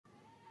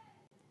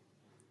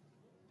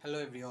Hello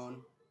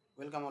everyone,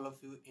 welcome all of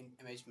you in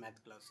MH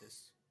math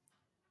classes.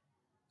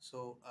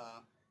 So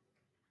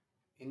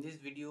in this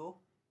video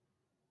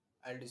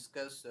I'll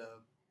discuss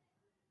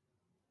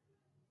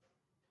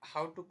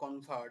how to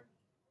convert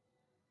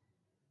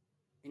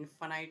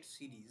infinite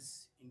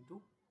series into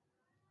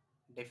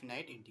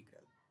definite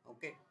integral.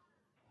 Okay,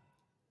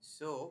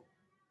 so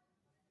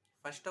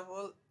first of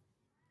all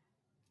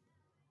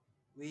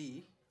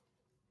we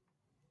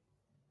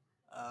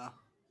uh,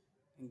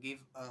 give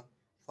a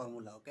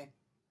formula. Okay,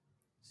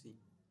 see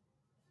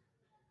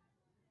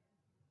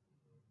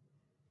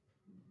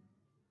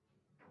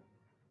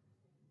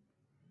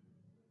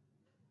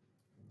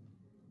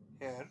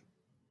here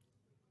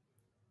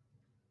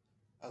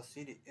a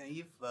series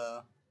if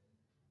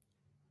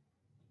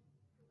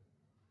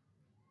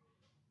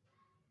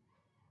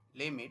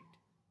limit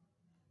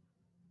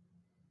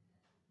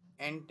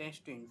n tends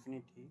to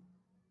infinity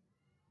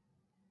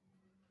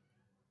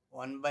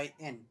 1 by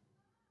n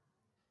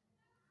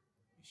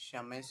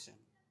summation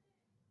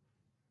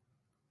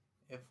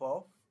f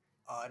of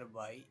r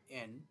by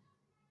n,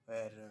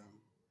 where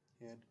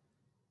here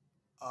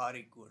r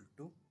equal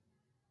to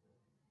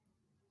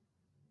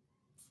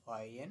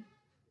phi n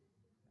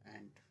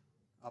and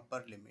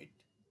upper limit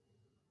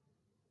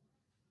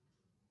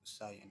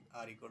psi n,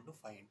 r equal to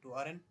phi n to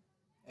r n,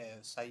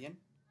 psi n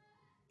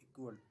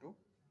equal to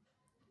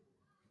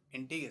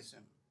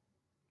integration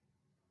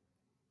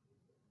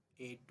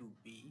a to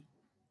b.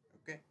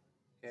 Okay,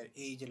 here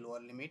a is a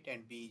lower limit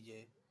and b is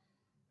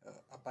a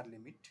upper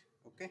limit.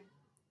 Okay,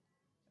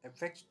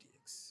 fx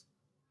dx,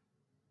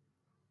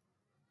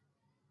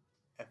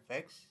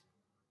 fx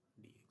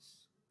dx.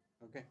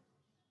 Okay,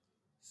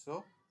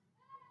 so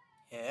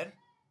here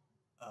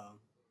uh,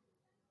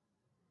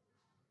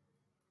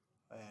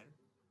 where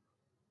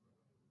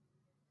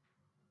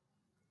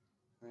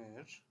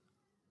where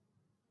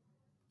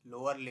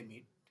lower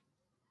limit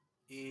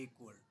a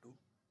equal to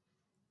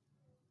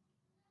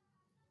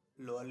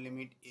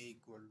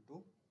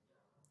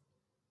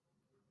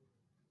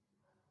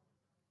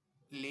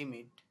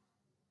limit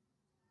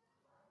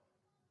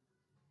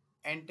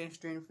n tends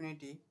to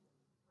infinity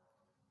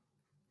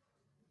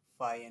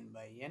phi n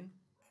by n,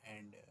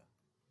 and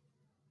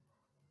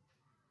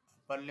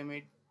upper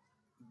limit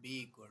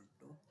b equal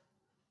to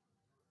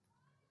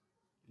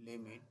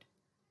limit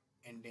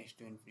n tends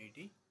to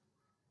infinity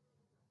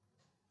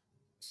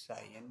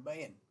psi n by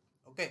n.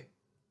 Okay,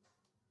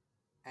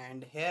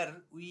 and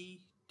here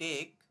we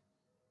take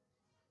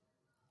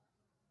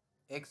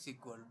x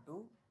equal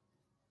to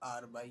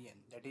r by n,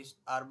 that is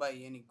r by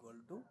n equal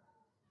to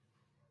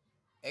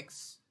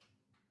x.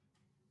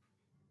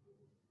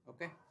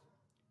 Okay,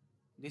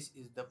 this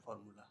is the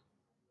formula.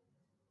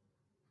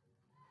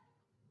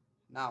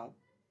 Now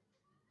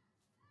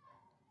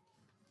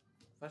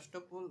first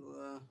of all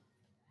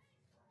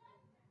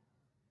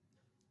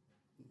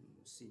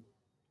see,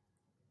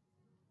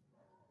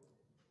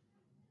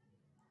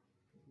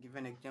 give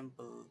an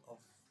example of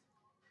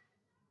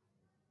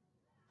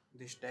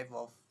this type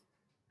of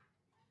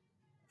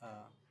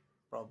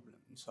problem,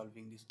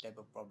 solving this type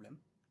of problem.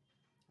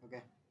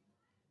 Okay,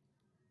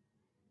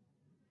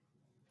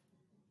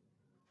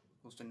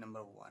 question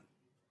number 1.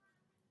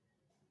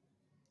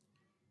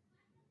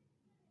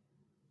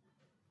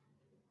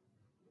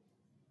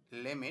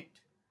 Limit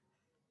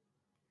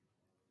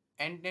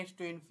n tends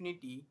to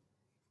infinity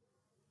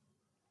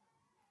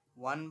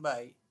 1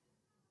 by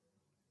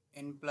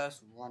n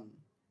plus 1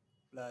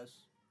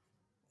 plus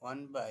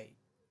 1 by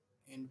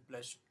n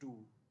plus 2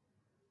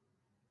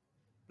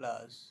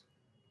 plus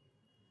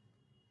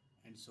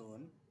and so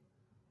on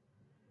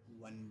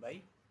 1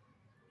 by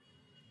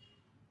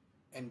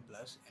n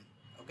plus n.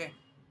 Okay,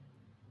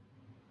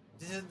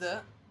 this is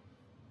the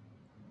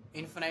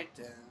infinite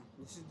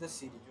this is the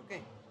series.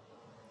 Okay,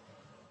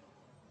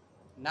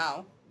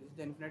 now this is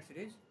the infinite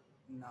series.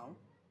 Now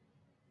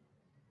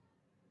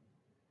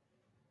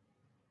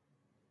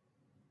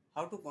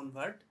how to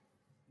convert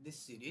this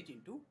series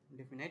into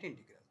definite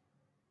integral.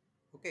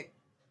 Okay,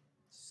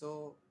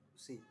 so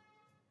see,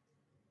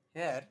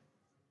 here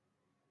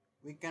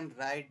we can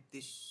write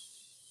this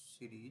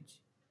series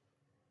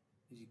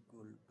is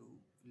equal to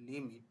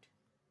limit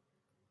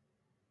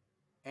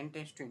n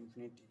tends to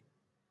infinity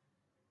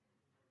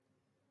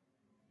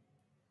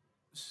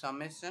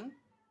summation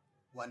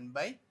 1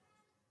 by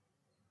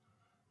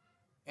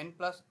n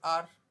plus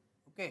r.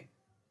 Okay,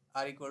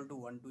 r equal to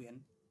 1 to n,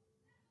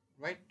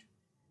 right?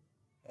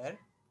 Here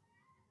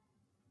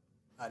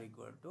r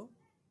equal to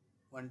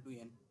 1 to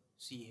n.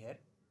 See here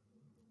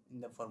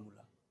in the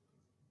formula.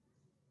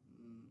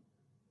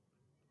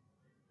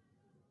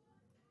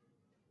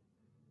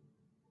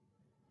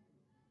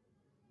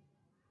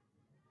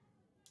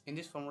 In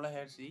this formula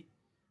here, see,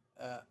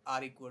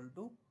 r equal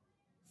to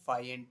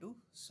phi n to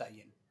psi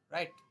n,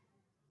 right?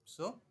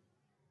 So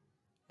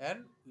here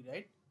we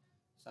write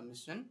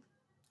summation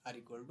r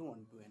equal to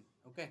 1 to n.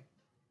 Okay,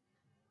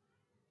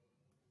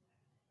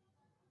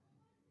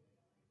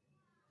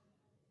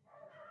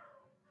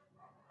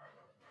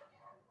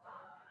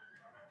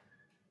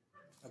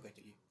 okay,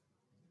 चलिए.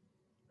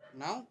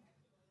 Now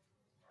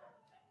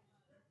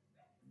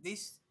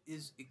this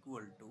is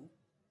equal to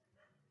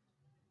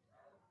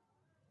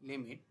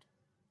limit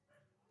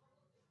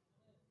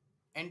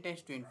n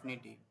tends to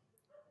infinity.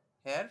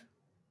 Here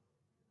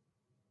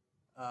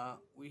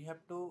we have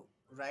to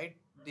write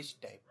this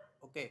type,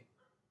 okay,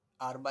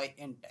 r by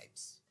n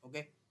types,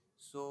 okay.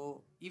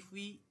 So if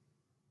we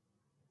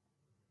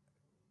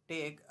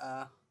take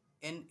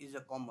n is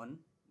a common,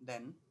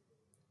 then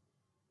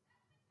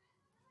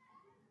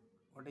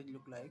what it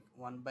look like,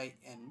 1 by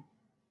n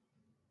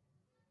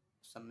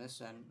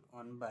summation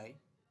 1 by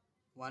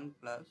 1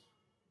 plus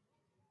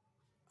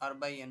r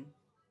by n,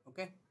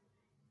 okay,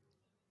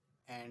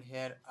 and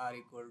here r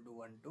equal to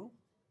 1 to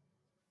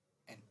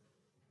n.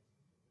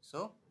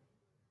 So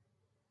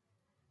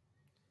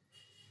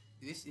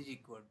this is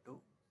equal to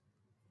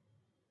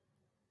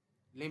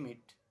limit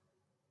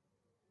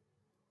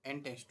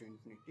n tends to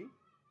infinity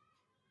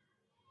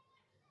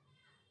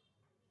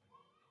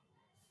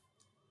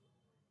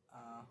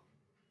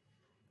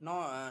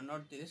no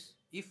not this.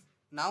 If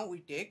now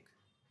we take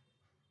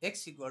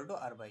x equal to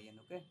r by n,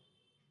 okay,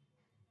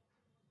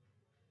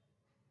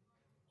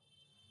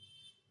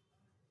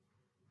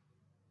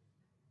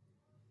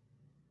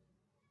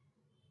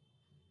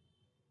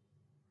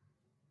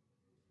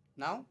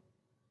 now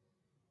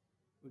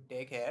we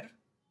take here,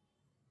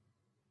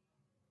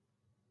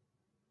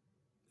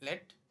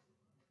 let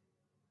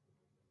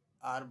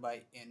r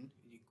by n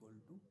is equal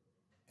to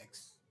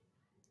x,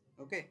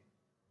 okay,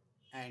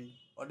 and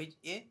what is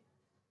a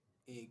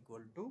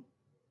equal to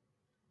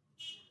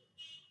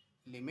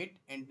limit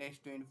n tends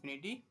to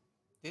infinity,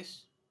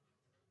 this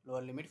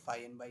lower limit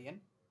phi n by n.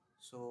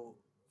 So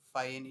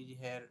phi n is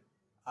here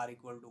r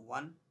equal to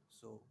 1,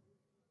 so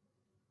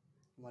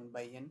 1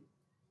 by n,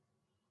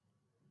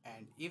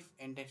 and if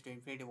n tends to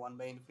infinity 1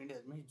 by infinity,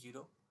 that means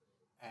 0,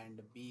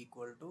 and b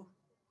equal to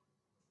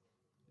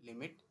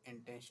limit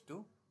n tends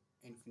to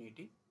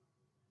infinity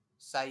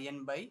psi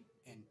n by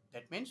n,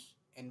 that means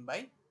n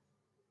by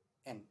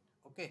n,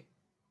 okay,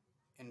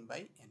 n by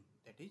n,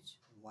 that is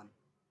 1,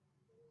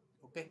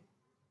 okay.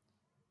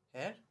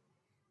 Here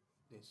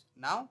this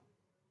now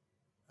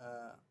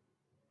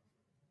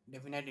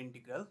definite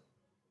integral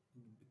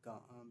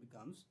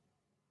becomes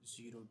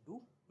 0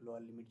 to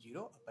lower limit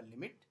 0, upper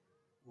limit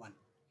 1.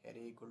 Here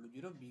a equal to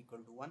 0, b equal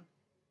to 1,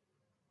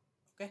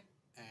 okay,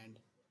 and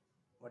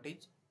what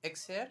is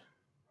x here,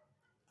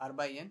 r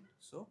by n.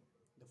 So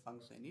the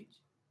function is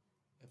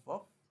f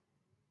of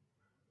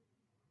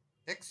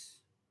x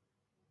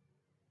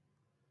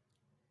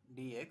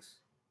dx.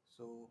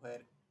 So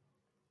where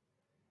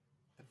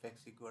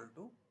fx equal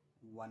to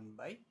 1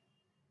 by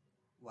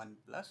 1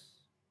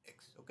 plus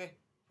x, okay,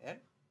 here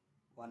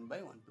 1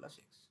 by 1 plus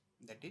x,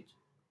 that is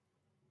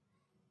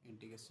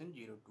integration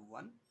 0 to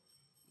 1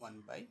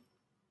 1 by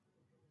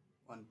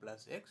 1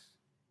 plus x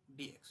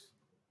dx,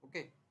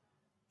 okay.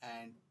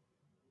 And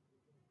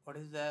what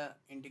is the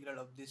integral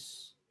of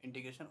this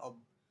integration of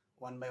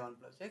 1 by 1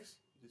 plus x?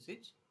 This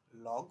is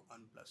log 1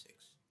 plus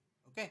x,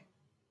 okay,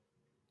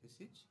 this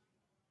is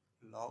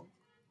log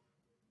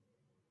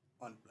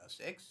 1 plus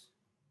x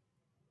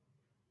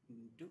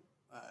into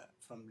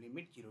from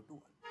limit 0 to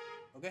 1,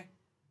 okay.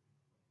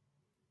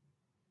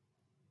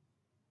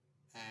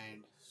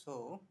 And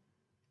so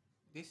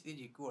this is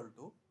equal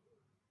to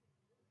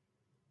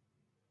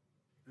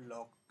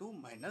log 2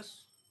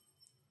 minus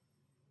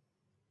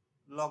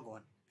log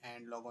 1,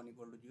 and log 1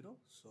 equal to 0,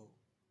 so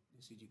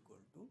this is equal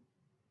to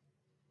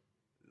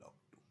log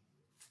 2,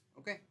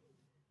 okay.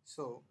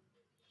 So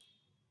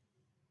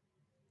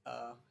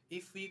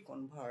if we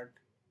convert,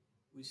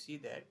 we see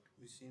that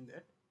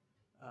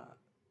uh,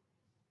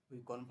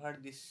 we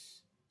convert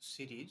this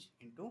series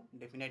into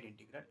definite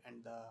integral,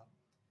 and the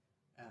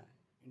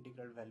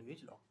integral value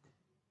is log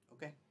 2,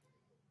 okay.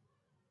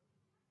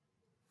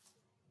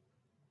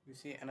 We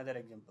see another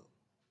example.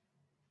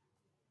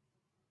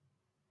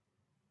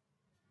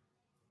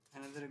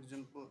 Another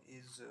example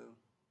is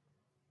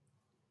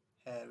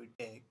here we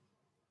take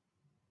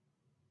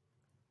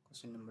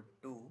question number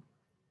 2.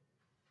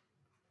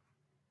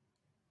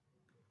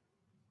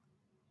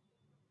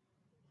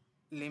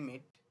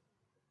 Limit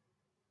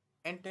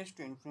n tends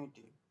to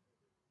infinity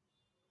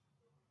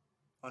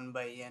 1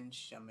 by n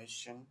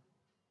summation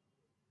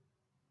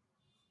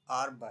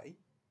r by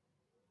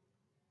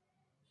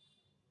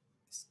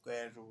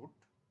square root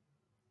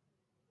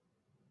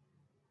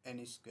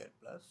n square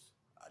plus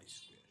r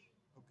square,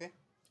 okay,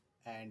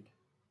 and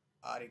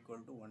r equal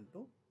to 1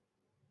 to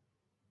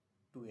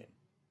 2n,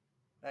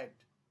 right.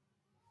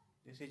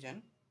 This is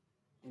an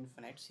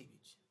infinite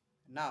series.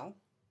 Now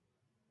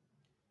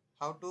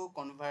how to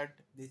convert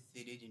this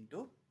series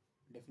into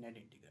definite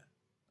integral,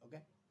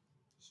 okay.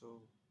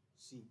 So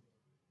see,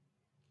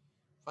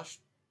 first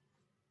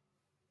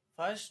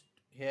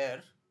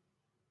here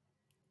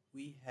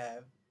we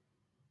have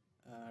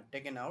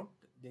taken out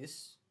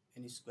this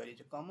n square is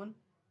a common.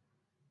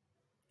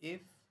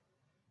 If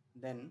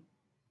then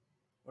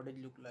what it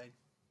look like,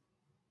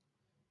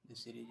 the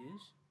series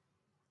is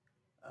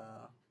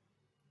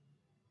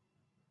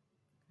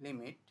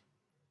limit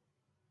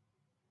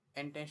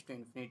n tends to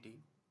infinity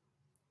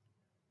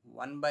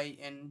 1 by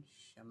n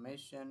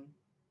summation.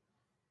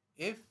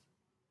 If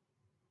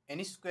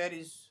any square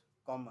is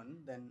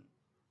common, then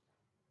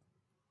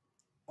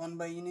 1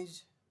 by n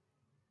is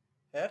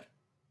here,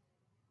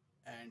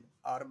 and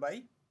r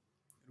by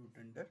root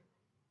under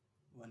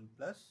 1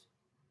 plus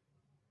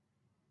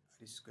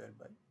r square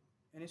by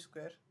n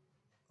square.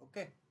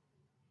 Okay,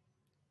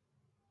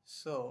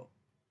 so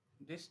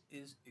this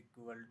is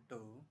equal to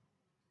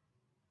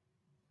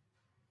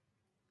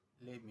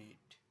limit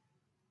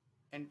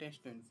n tends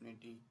to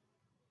infinity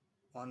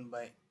 1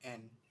 by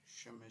n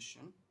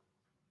summation.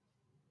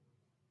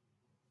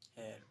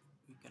 Here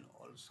we can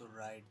also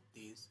write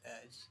this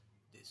as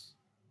this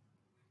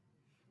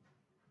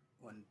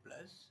 1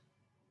 plus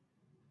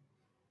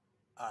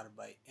r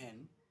by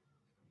n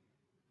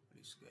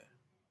whole square.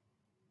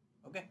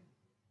 Okay,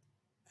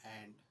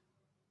 and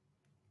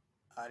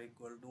r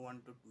equal to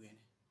 1 to 2n.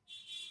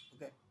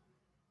 Okay,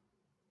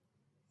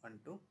 1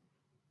 to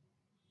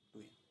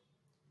 2n.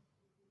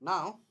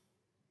 Now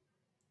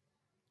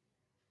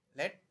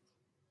let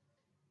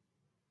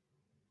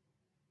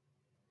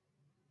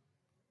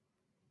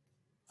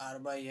r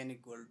by n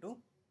equal to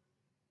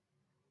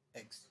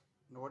x.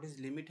 Now what is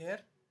limit here?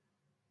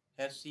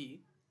 Here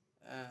see,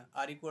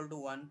 r equal to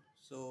 1,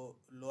 so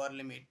lower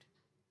limit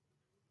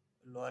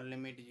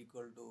is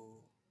equal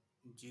to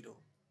 0.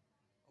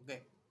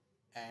 Okay,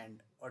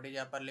 and what is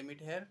upper limit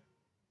here?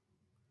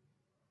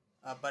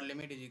 Upper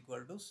limit is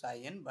equal to psi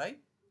n by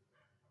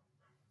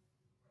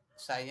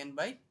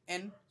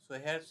n. So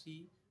here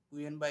see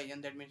 2n by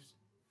n, that means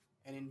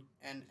n in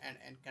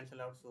n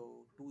cancel out,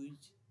 so 2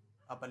 is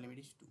upper limit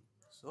is 2.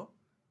 So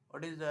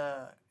what is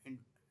the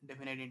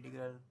definite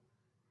integral?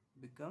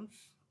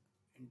 Becomes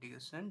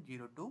integration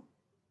 0 to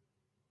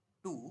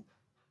 2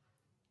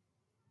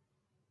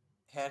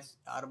 has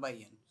r by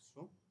n.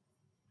 So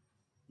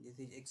this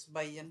is x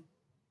by n.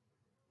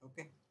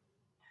 Okay,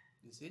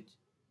 this is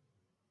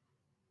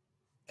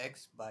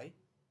x by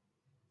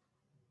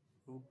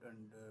root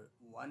under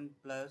 1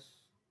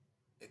 plus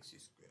x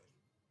square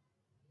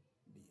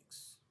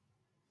dx.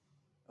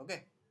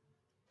 Okay,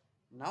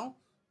 now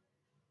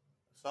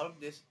solve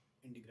this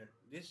integral.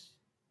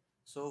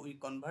 So we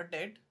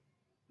converted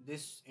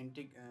this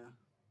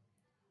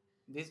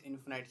this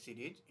infinite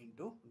series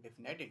into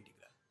definite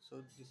integral. So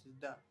this is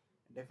the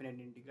definite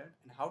integral.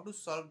 And how to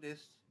solve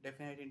this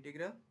definite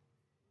integral?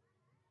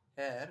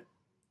 Here,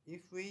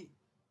 if we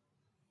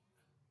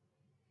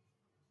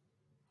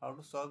how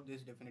to solve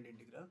this definite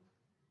integral?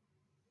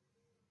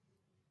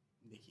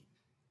 देखिए,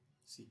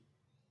 see,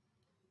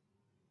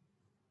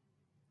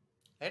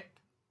 let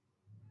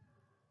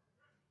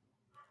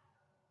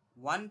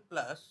 1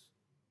 plus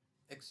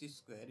x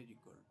square is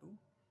equal to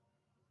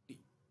t.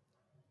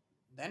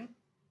 Then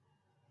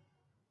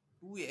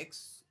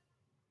 2x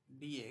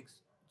dx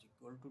is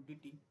equal to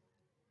dt,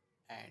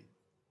 and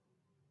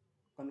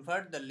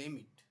convert the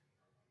limit,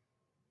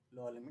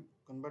 lower limit,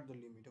 convert the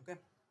limit. Okay,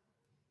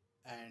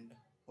 and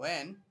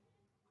when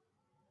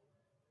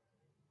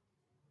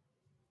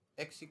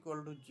x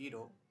equal to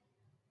 0,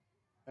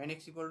 when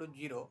x equal to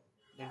 0,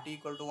 then t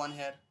equal to 1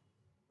 here.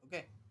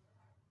 Okay,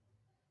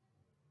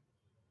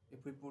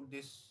 if we put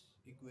this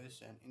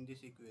equation in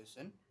this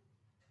equation,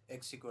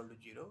 x equal to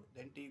 0,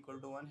 then t equal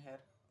to 1 here.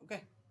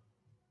 Okay,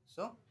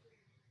 so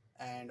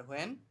and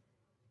when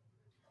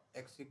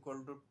x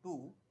equal to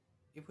 2,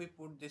 if we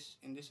put this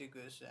in this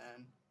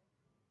equation,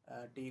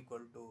 t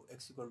equal to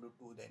x equal to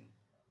 2, then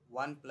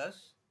 1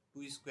 plus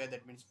 2 square,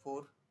 that means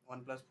 4,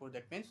 1 plus 4,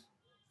 that means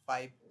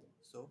 5.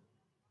 So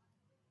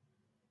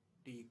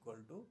t equal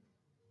to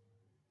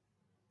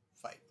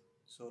 5.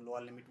 So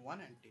lower limit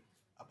 1 and t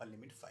upper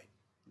limit 5.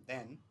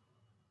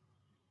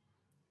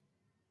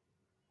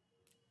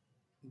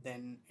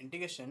 Then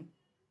integration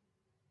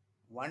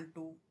 1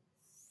 to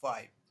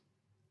 5,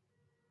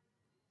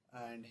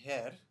 and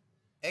here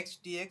x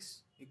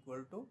dx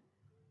equal to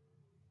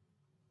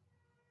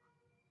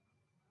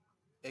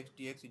is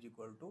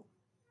equal to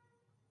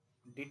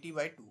dt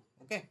by 2.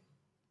 Okay,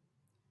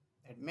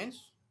 that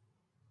means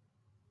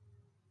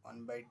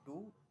 1 by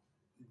 2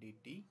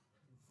 dt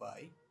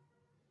by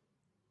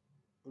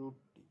root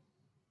t.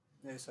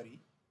 Sorry,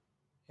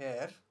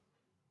 here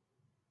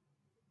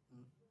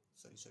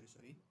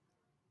sorry,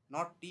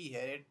 not t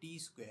here, t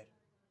square.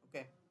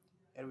 Okay,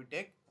 here we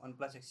take 1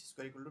 plus x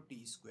square equal to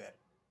t square.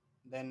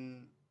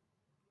 Then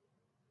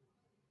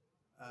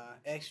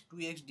x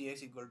 2x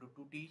dx equal to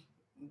 2t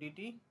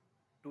dt,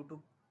 2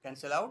 to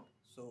cancel out,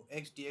 so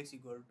x dx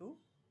equal to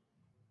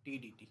t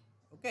dt.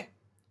 Okay,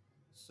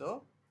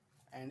 so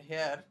and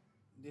here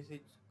this is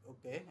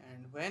okay,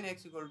 and when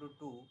x equal to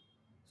 2,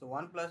 so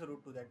 1 plus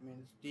root 2, that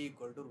means t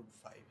equal to root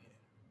 5 here.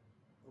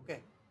 Okay,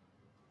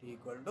 t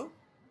equal to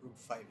root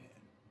 5 here.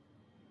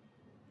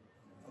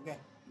 Okay,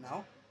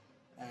 now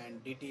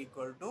and dt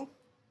equal to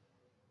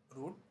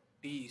root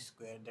t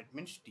square, that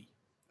means t.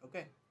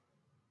 Okay,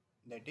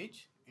 that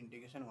is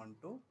integration 1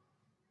 to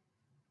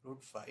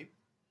root 5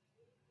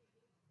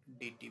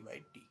 dt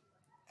by t,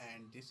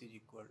 and this is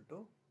equal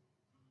to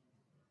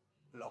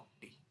log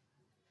t,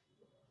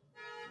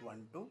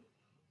 1 to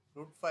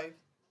root 5.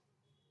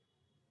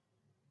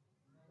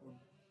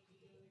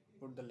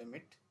 put the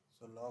limit.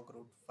 So log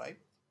root 5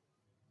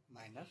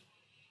 minus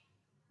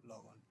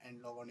log 1,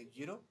 and log 1 is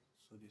 0,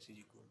 so this is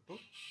equal to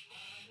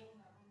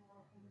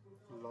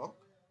log,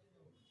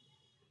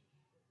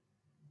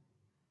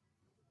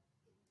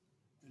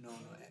 no,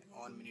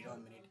 1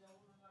 minute,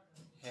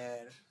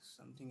 here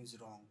something is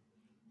wrong.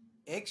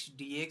 X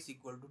dx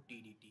equal to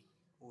t dt.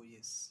 Oh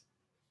yes,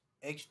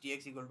 x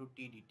dx equal to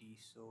t dt.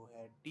 So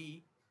here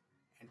t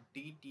and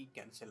t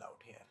cancel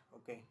out here.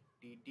 Okay,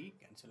 t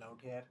cancel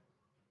out here.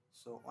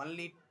 So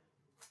only,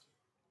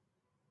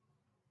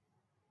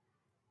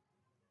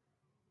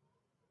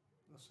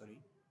 oh sorry,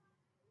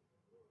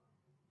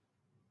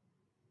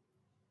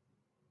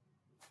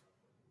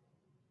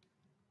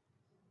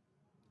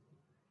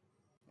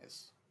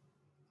 yes,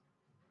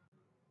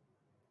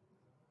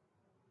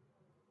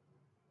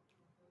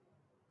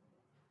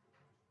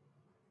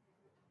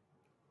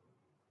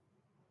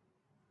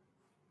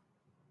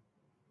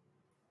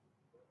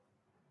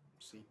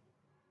 see,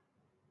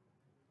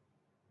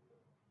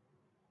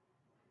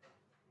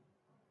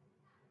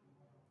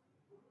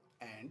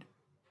 and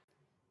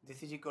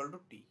this is equal to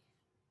t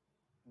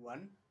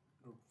 1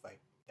 root 5.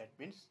 That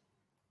means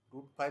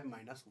root 5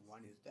 minus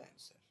 1 is the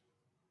answer.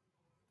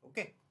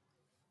 Okay,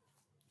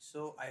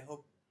 so I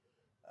hope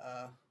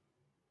uh,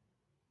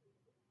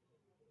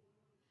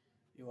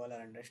 you all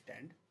are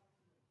understand.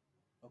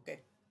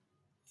 Okay,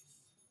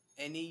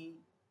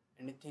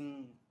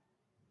 anything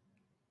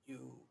you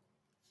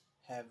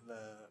have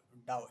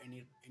doubt,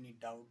 any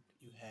doubt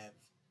you have,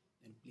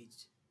 then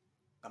please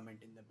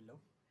comment in the below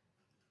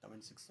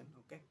comment section.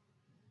 Okay,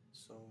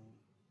 so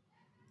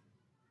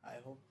I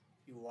hope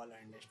you all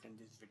understand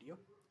this video,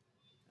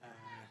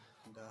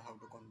 the how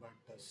to convert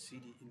the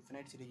series,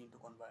 infinite series into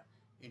convert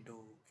into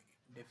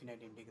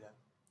definite integral.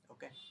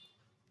 Okay,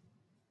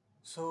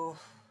 so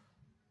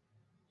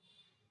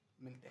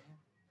मिलते हैं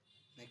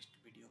next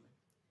video में,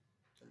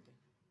 चलते,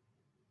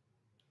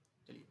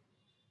 चलिए,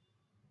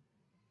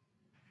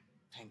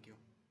 thank you.